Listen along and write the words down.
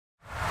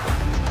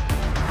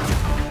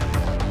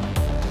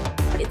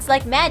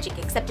like magic,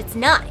 except it's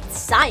not, it's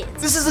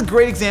science. This is a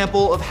great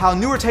example of how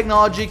newer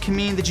technology can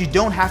mean that you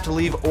don't have to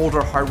leave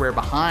older hardware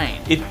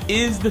behind. It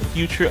is the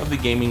future of the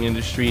gaming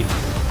industry.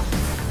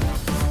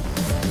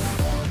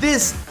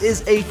 This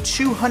is a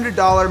 $200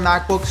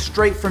 MacBook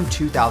straight from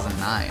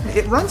 2009.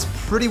 It runs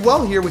pretty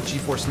well here with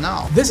GeForce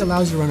Now. This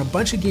allows you to run a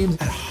bunch of games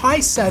at high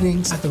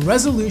settings at the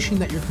resolution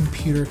that your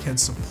computer can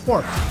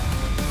support.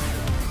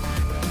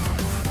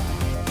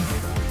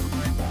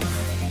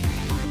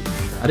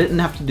 I didn't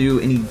have to do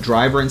any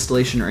driver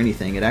installation or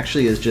anything. It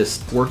actually is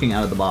just working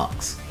out of the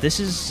box. This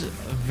is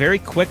very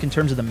quick in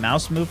terms of the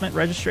mouse movement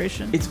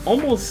registration. It's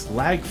almost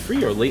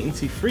lag-free or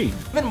latency-free.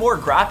 Even more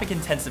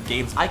graphic-intensive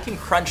games I can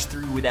crunch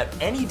through without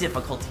any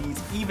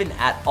difficulties, even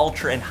at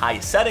ultra and high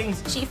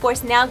settings.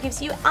 GeForce Now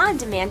gives you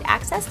on-demand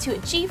access to a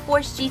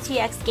GeForce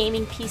GTX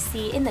gaming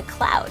PC in the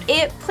cloud.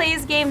 It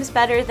plays games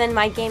better than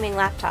my gaming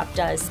laptop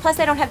does. Plus,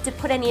 I don't have to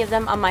put any of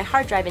them on my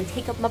hard drive and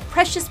take up my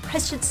precious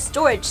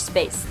storage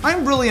space.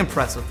 I'm really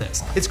impressed with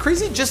this. It's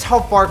crazy just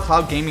how far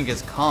cloud gaming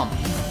has come.